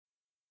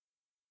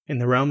in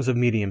the Realms of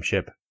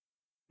Mediumship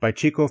by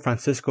Chico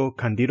Francisco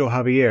Candido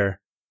Xavier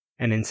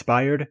and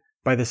inspired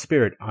by the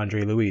Spirit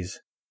Andre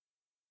Luis.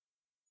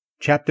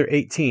 Chapter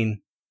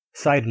 18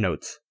 Side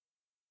Notes.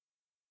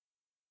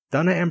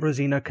 Donna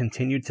Ambrosina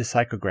continued to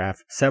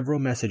psychograph several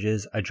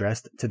messages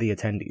addressed to the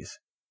attendees.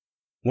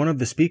 One of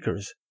the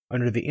speakers,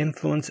 under the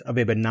influence of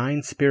a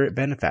benign spirit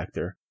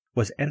benefactor,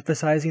 was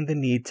emphasizing the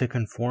need to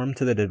conform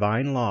to the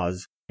divine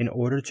laws in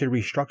order to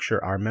restructure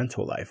our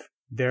mental life,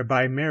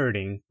 thereby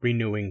meriting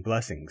renewing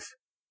blessings.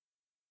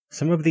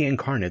 Some of the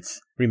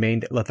incarnates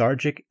remained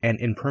lethargic and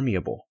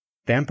impermeable,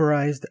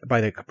 vampirized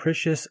by the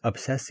capricious,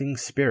 obsessing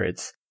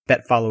spirits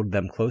that followed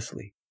them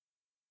closely.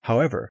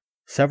 However,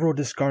 several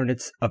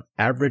discarnates of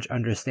average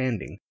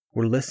understanding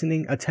were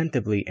listening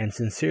attentively and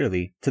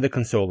sincerely to the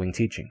consoling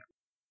teaching.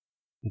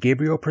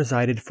 Gabriel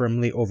presided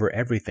firmly over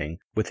everything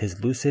with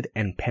his lucid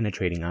and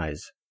penetrating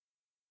eyes.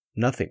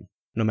 Nothing,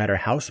 no matter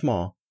how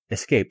small,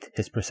 escaped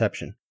his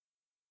perception.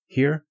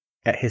 Here,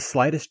 at his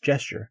slightest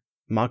gesture,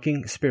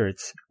 mocking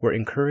spirits were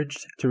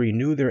encouraged to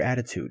renew their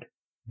attitude.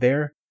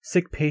 There,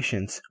 sick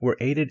patients were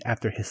aided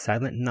after his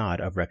silent nod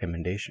of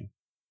recommendation.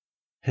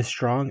 His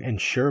strong and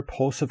sure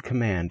pulse of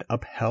command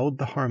upheld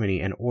the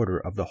harmony and order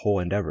of the whole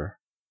endeavor.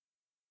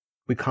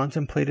 We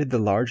contemplated the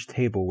large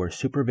table where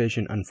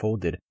supervision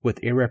unfolded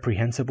with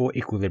irreprehensible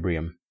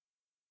equilibrium.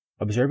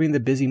 Observing the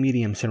busy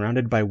medium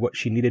surrounded by what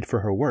she needed for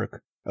her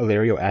work,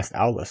 Ilario asked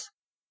Aulus,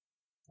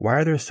 "Why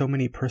are there so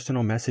many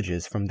personal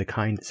messages from the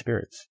kind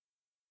spirits?"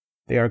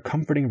 "They are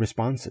comforting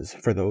responses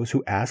for those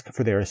who ask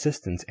for their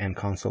assistance and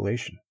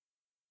consolation."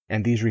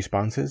 "And these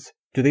responses,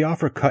 do they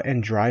offer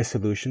cut-and-dry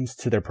solutions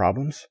to their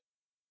problems?"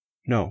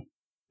 "No.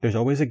 There's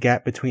always a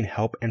gap between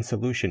help and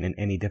solution in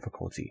any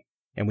difficulty,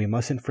 and we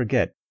mustn't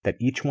forget that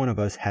each one of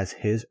us has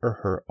his or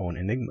her own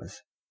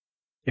enigmas.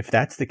 If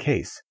that's the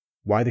case,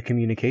 why the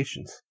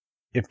communications?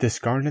 If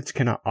discarnates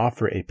cannot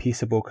offer a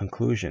peaceable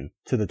conclusion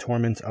to the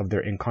torments of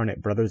their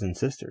incarnate brothers and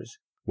sisters,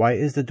 why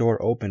is the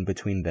door open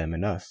between them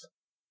and us?"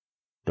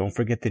 "Don't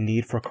forget the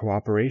need for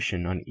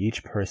cooperation on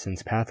each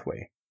person's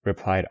pathway,"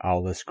 replied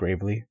Aulus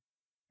gravely.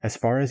 "As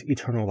far as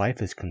eternal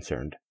life is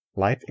concerned,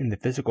 life in the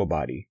physical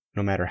body,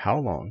 no matter how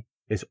long,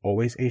 is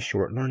always a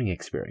short learning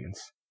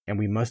experience, and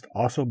we must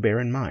also bear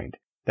in mind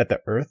that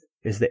the earth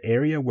is the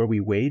area where we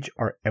wage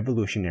our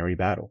evolutionary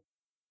battle.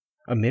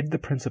 Amid the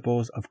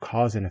principles of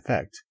cause and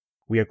effect,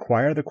 we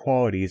acquire the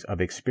qualities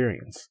of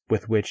experience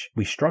with which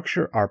we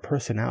structure our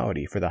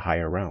personality for the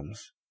higher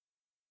realms.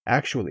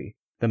 Actually,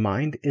 the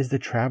mind is the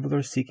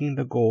traveler seeking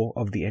the goal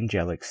of the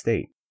angelic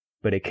state,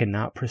 but it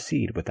cannot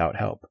proceed without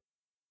help.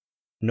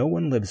 No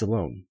one lives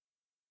alone.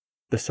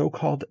 The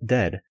so-called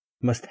dead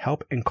must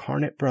help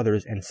incarnate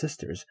brothers and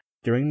sisters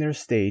during their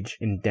stage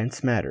in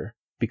dense matter,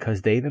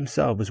 because they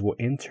themselves will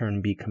in turn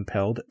be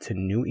compelled to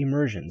new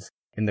immersions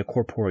in the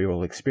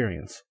corporeal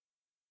experience.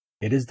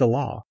 It is the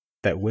law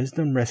that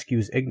wisdom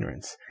rescues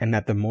ignorance, and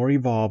that the more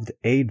evolved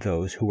aid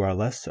those who are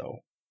less so.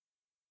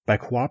 By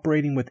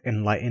cooperating with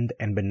enlightened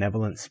and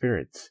benevolent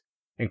spirits,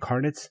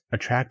 incarnates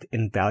attract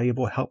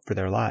invaluable help for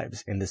their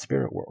lives in the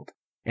spirit world,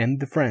 and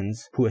the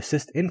friends who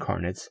assist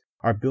incarnates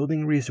are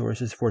building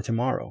resources for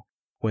tomorrow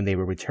when they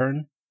will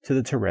return to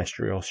the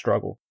terrestrial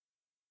struggle.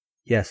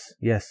 Yes,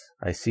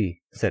 I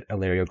see," said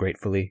Ilario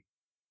gratefully.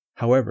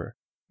 "However,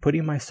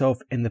 putting myself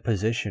in the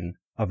position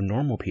of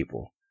normal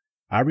people,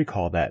 I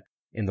recall that,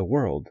 in the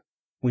world,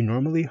 we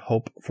normally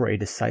hope for a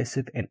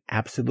decisive and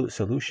absolute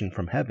solution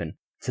from heaven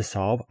to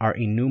solve our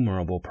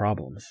innumerable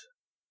problems.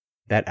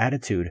 That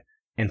attitude,"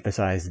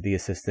 emphasized the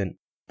assistant,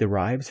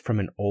 "derives from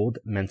an old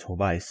mental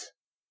vice.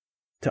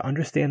 To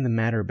understand the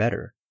matter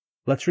better,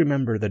 let's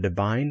remember the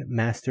Divine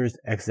Master's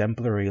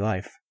exemplary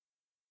life.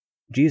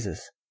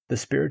 Jesus, the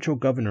spiritual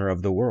governor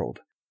of the world,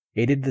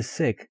 aided the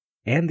sick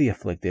and the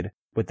afflicted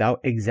without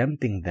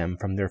exempting them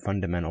from their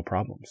fundamental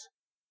problems.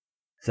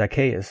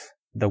 Zacchaeus,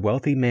 the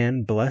wealthy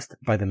man blessed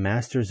by the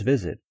Master's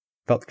visit,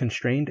 felt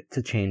constrained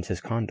to change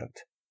his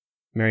conduct.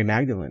 Mary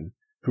Magdalene,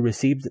 who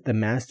received the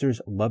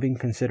Master's loving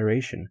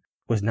consideration,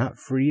 was not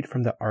freed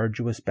from the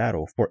arduous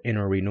battle for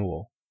inner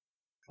renewal.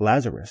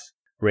 Lazarus,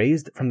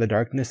 raised from the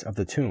darkness of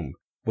the tomb,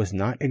 was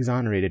not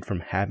exonerated from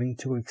having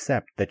to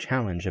accept the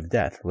challenge of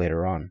death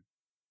later on.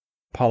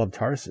 Paul of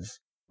Tarsus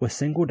was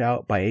singled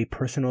out by a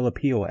personal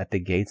appeal at the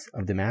gates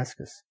of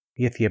Damascus,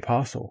 yet the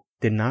apostle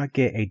did not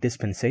get a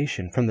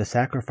dispensation from the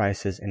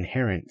sacrifices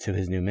inherent to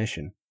his new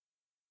mission.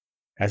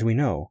 As we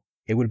know,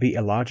 it would be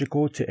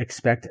illogical to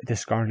expect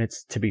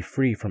discarnates to be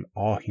free from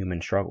all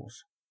human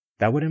struggles.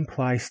 That would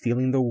imply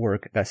stealing the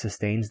work that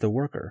sustains the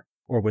worker,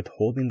 or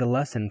withholding the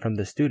lesson from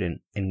the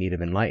student in need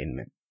of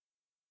enlightenment.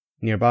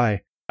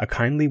 Nearby, a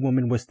kindly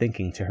woman was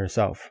thinking to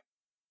herself,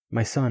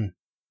 my son,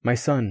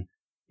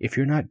 if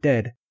you're not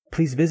dead,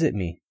 please visit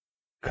me.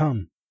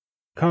 Come.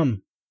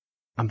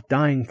 I'm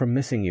dying from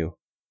missing you.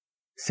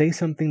 Say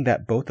something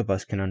that both of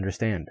us can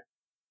understand.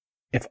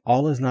 If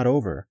all is not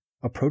over,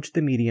 approach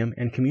the medium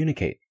and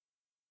communicate.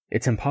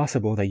 It's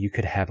impossible that you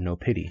could have no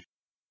pity."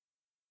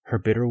 Her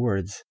bitter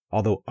words,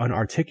 although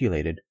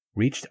unarticulated,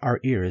 reached our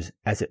ears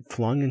as it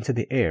flung into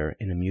the air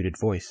in a muted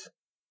voice.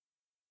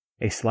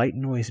 a slight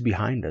noise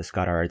behind us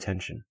got our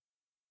attention.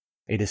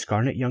 A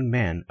discarnate young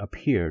man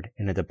appeared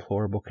in a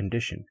deplorable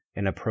condition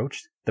and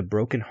approached the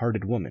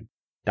broken-hearted woman,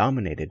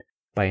 dominated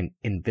by an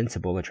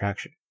invincible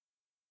attraction.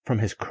 From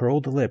his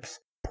curled lips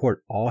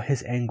poured all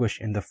his anguish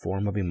in the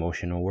form of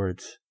emotional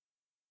words.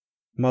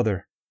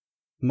 "Mother,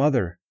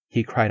 mother,"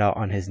 he cried out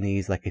on his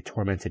knees like a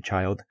tormented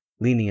child,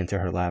 leaning into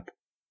her lap.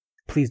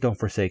 "Please don't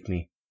forsake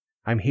me.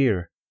 I'm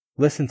here.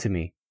 Listen to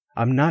me.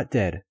 I'm not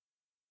dead.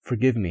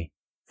 Forgive me.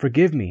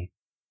 Forgive me.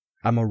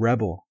 I'm a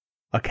rebel,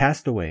 a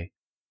castaway.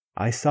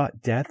 I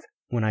sought death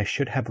when I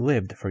should have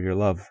lived for your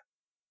love.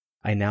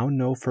 I now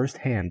know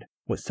firsthand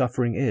what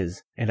suffering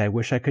is, and I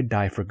wish I could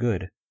die for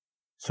good.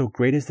 So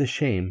great is the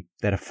shame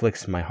that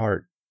afflicts my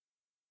heart."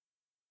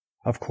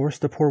 Of course,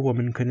 the poor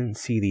woman couldn't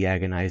see the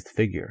agonized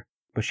figure,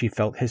 but she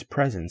felt his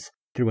presence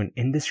through an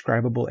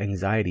indescribable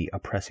anxiety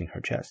oppressing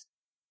her chest.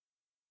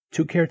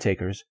 2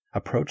 caretakers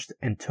approached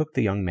and took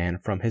the young man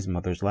from his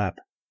mother's lap.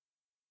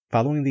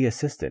 Following the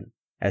assistant,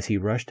 as he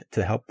rushed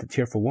to help the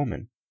tearful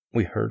woman,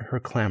 we heard her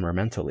clamor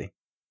mentally.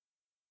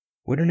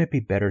 "Wouldn't it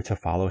be better to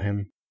follow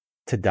him?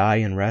 To die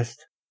and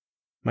rest?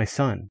 My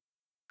son.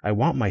 I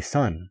want my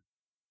son."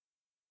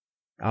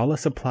 Allah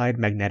supplied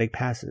magnetic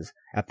passes,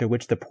 after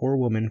which the poor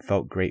woman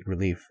felt great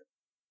relief.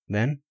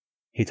 Then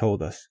he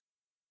told us,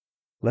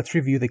 "Let's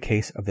review the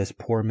case of this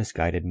poor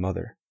misguided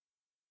mother.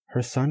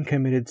 Her son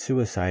committed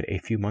suicide a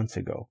few months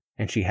ago,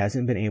 and she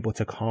hasn't been able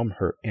to calm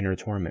her inner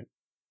torment.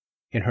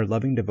 In her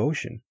loving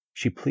devotion,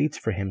 she pleads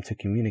for him to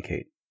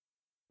communicate.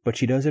 But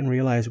she doesn't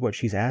realize what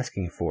she's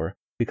asking for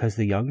because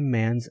the young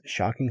man's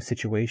shocking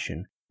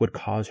situation would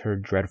cause her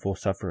dreadful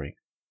suffering.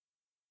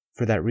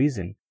 For that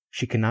reason,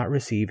 she cannot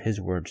receive his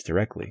words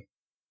directly.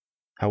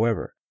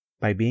 However,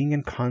 by being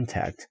in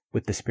contact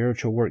with the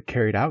spiritual work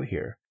carried out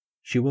here,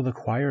 she will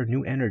acquire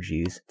new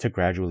energies to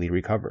gradually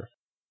recover.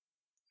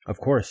 Of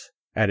course,"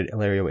 added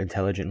Ilario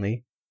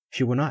intelligently,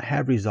 "she will not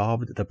have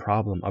resolved the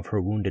problem of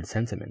her wounded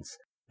sentiments,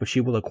 but she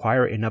will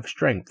acquire enough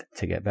strength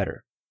to get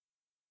better."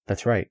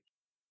 "That's right.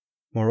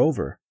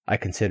 Moreover," I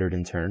considered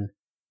in turn,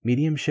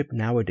 mediumship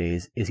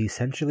nowadays is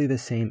essentially the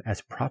same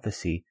as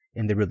prophecy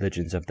in the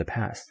religions of the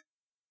past."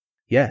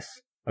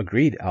 "Yes,"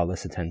 agreed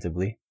Alice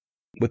attentively,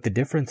 "with the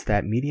difference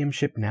that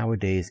mediumship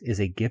nowadays is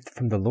a gift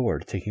from the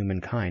Lord to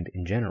humankind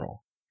in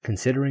general,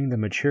 considering the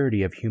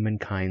maturity of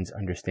humankind's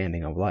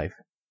understanding of life.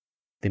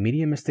 The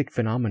mediumistic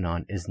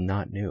phenomenon is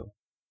not new.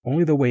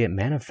 Only the way it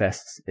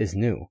manifests is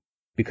new,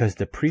 because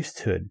the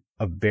priesthood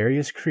of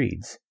various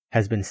creeds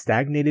has been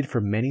stagnated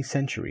for many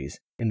centuries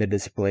in the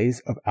displays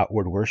of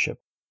outward worship,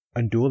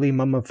 unduly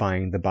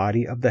mummifying the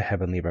body of the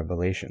heavenly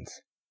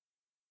revelations.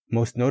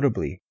 Most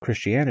notably,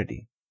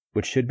 Christianity,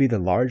 which should be the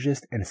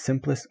largest and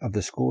simplest of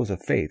the schools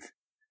of faith,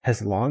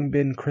 has long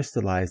been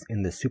crystallized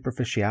in the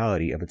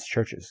superficiality of its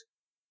churches.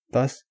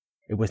 Thus,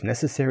 it was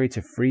necessary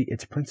to free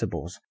its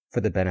principles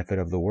for the benefit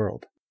of the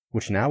world,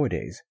 which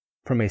nowadays,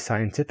 from a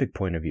scientific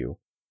point of view,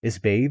 is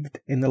bathed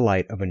in the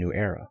light of a new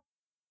era.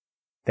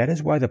 That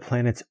is why the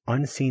planet's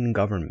unseen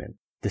government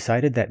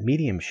decided that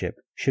mediumship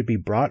should be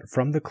brought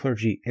from the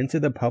clergy into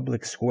the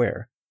public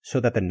square so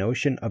that the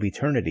notion of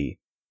eternity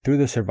through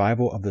the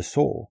survival of the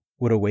soul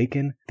would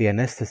awaken the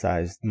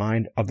anesthetized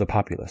mind of the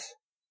populace.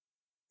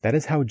 That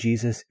is how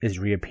Jesus is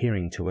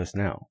reappearing to us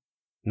now,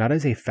 not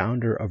as a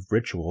founder of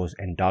rituals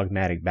and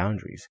dogmatic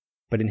boundaries,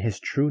 but in his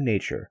true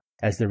nature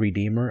as the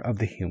redeemer of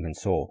the human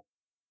soul.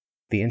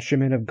 The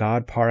instrument of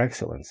God par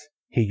excellence,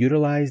 he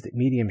utilized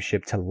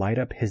mediumship to light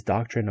up his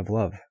doctrine of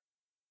love.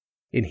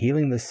 In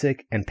healing the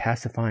sick and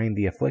pacifying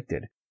the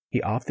afflicted,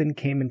 he often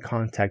came in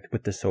contact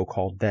with the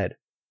so-called dead,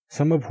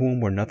 some of whom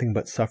were nothing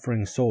but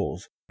suffering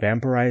souls,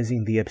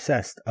 vampirizing the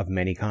obsessed of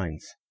many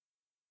kinds.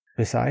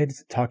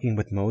 Besides talking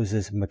with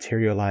Moses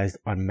materialized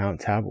on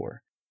Mount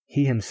Tabor,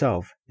 he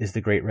himself is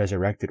the great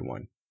resurrected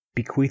one,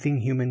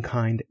 bequeathing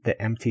humankind the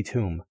empty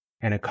tomb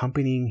and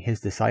accompanying his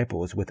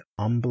disciples with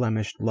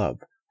unblemished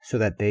love so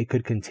that they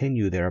could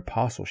continue their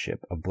apostleship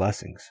of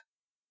blessings.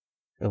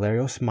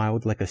 Ilario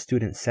smiled like a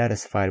student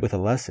satisfied with a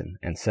lesson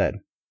and said,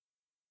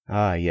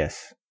 "Ah,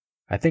 yes,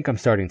 I think I'm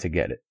starting to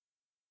get it."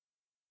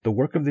 The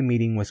work of the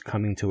meeting was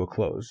coming to a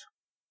close.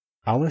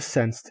 Alice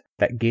sensed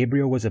that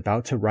Gabriel was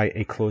about to write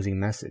a closing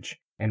message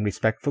and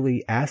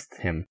respectfully asked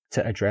him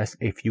to address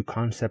a few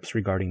concepts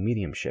regarding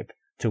mediumship,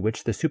 to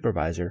which the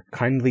supervisor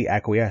kindly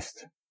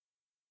acquiesced.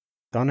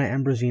 Donna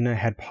Ambrosina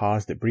had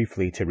paused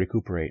briefly to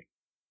recuperate.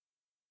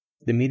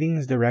 The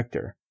meeting's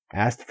director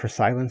asked for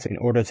silence in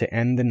order to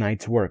end the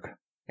night's work,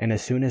 and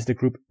as soon as the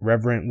group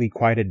reverently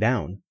quieted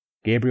down,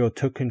 Gabriel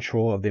took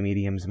control of the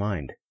medium's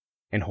mind,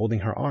 and holding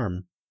her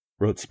arm,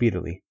 wrote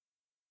speedily.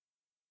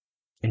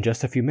 In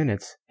just a few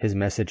minutes, his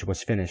message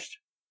was finished.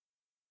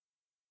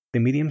 The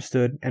medium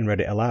stood and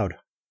read it aloud.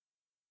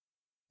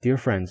 "Dear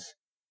friends,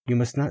 you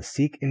must not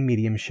seek in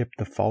mediumship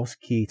the false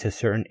key to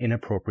certain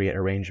inappropriate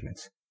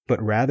arrangements,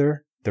 but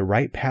rather the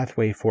right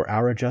pathway for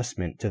our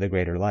adjustment to the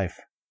greater life.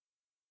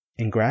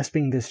 In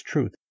grasping this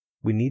truth,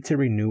 we need to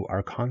renew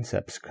our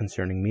concepts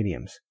concerning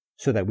mediums,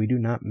 so that we do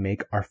not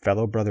make our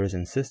fellow brothers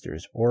and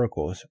sisters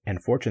oracles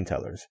and fortune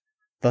tellers,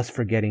 thus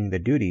forgetting the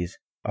duties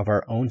of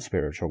our own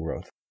spiritual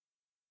growth.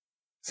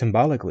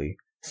 Symbolically,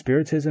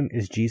 Spiritism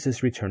is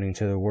Jesus returning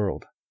to the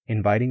world,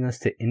 inviting us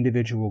to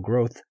individual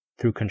growth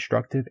through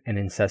constructive and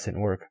incessant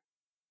work.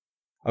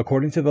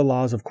 According to the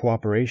laws of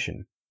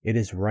cooperation, it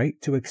is right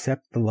to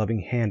accept the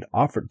loving hand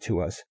offered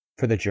to us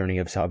for the journey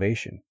of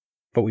salvation,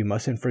 but we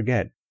mustn't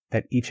forget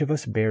that each of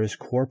us bears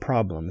core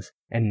problems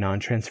and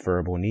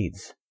non-transferable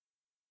needs.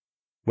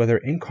 Whether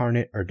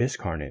incarnate or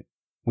discarnate,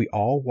 we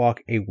all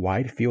walk a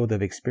wide field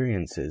of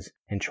experiences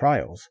and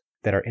trials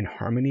that are in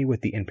harmony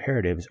with the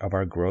imperatives of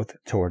our growth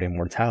toward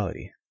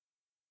immortality.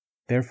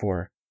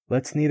 Therefore,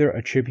 let's neither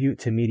attribute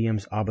to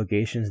mediums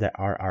obligations that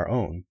are our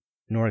own,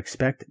 nor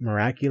expect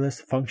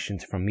miraculous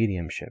functions from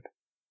mediumship.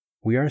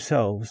 We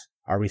ourselves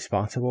are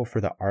responsible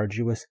for the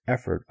arduous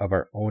effort of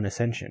our own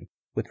ascension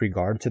with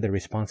regard to the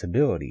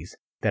responsibilities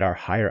that our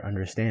higher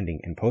understanding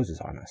imposes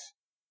on us.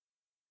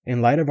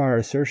 In light of our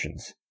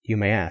assertions, you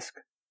may ask,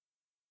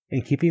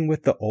 in keeping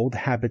with the old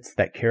habits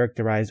that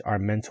characterize our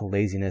mental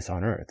laziness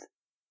on earth,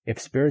 if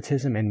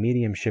Spiritism and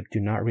mediumship do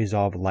not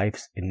resolve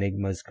life's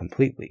enigmas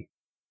completely,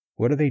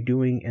 what are they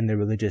doing in the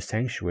religious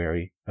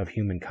sanctuary of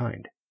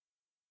humankind?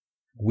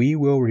 We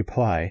will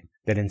reply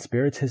that in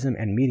Spiritism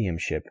and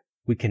mediumship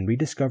we can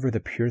rediscover the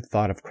pure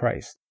thought of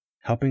Christ,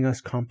 helping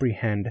us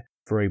comprehend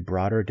for a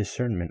broader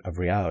discernment of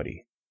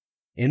reality.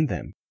 In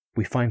them,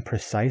 we find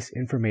precise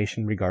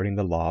information regarding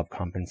the law of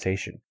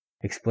compensation,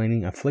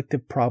 explaining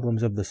afflictive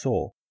problems of the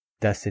soul,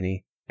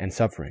 destiny, and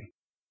suffering,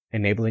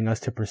 enabling us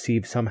to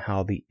perceive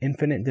somehow the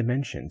infinite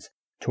dimensions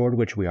toward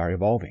which we are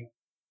evolving.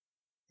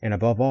 And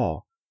above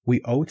all,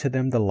 we owe to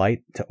them the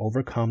light to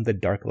overcome the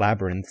dark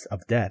labyrinths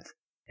of death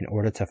in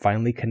order to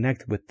finally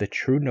connect with the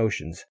true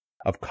notions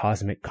of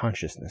cosmic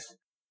consciousness.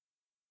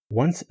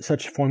 Once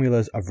such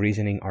formulas of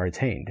reasoning are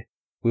attained,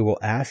 we will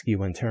ask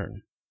you in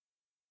turn,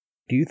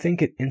 do you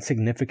think it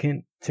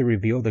insignificant to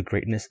reveal the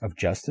greatness of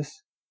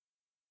justice?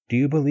 Do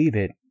you believe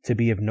it to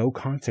be of no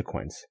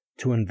consequence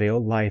to unveil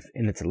life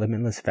in its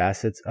limitless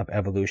facets of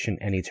evolution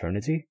and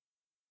eternity?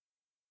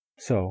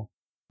 So,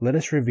 let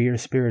us revere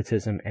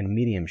Spiritism and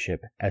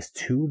mediumship as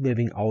two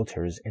living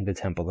altars in the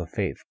temple of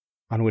faith,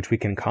 on which we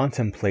can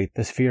contemplate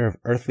the sphere of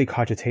earthly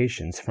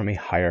cogitations from a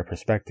higher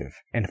perspective,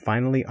 and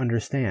finally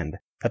understand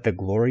that the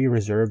glory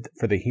reserved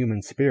for the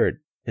human spirit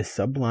is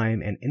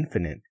sublime and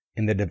infinite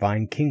in the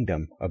divine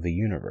kingdom of the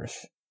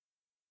universe.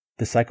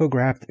 The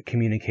psychographed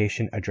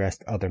communication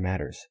addressed other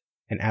matters,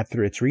 and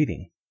after its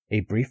reading, a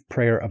brief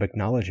prayer of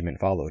acknowledgement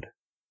followed.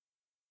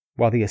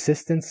 While the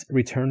assistants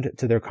returned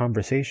to their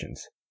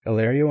conversations,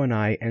 Ilario and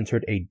I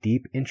entered a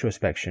deep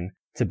introspection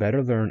to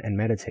better learn and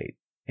meditate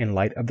in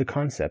light of the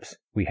concepts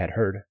we had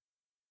heard.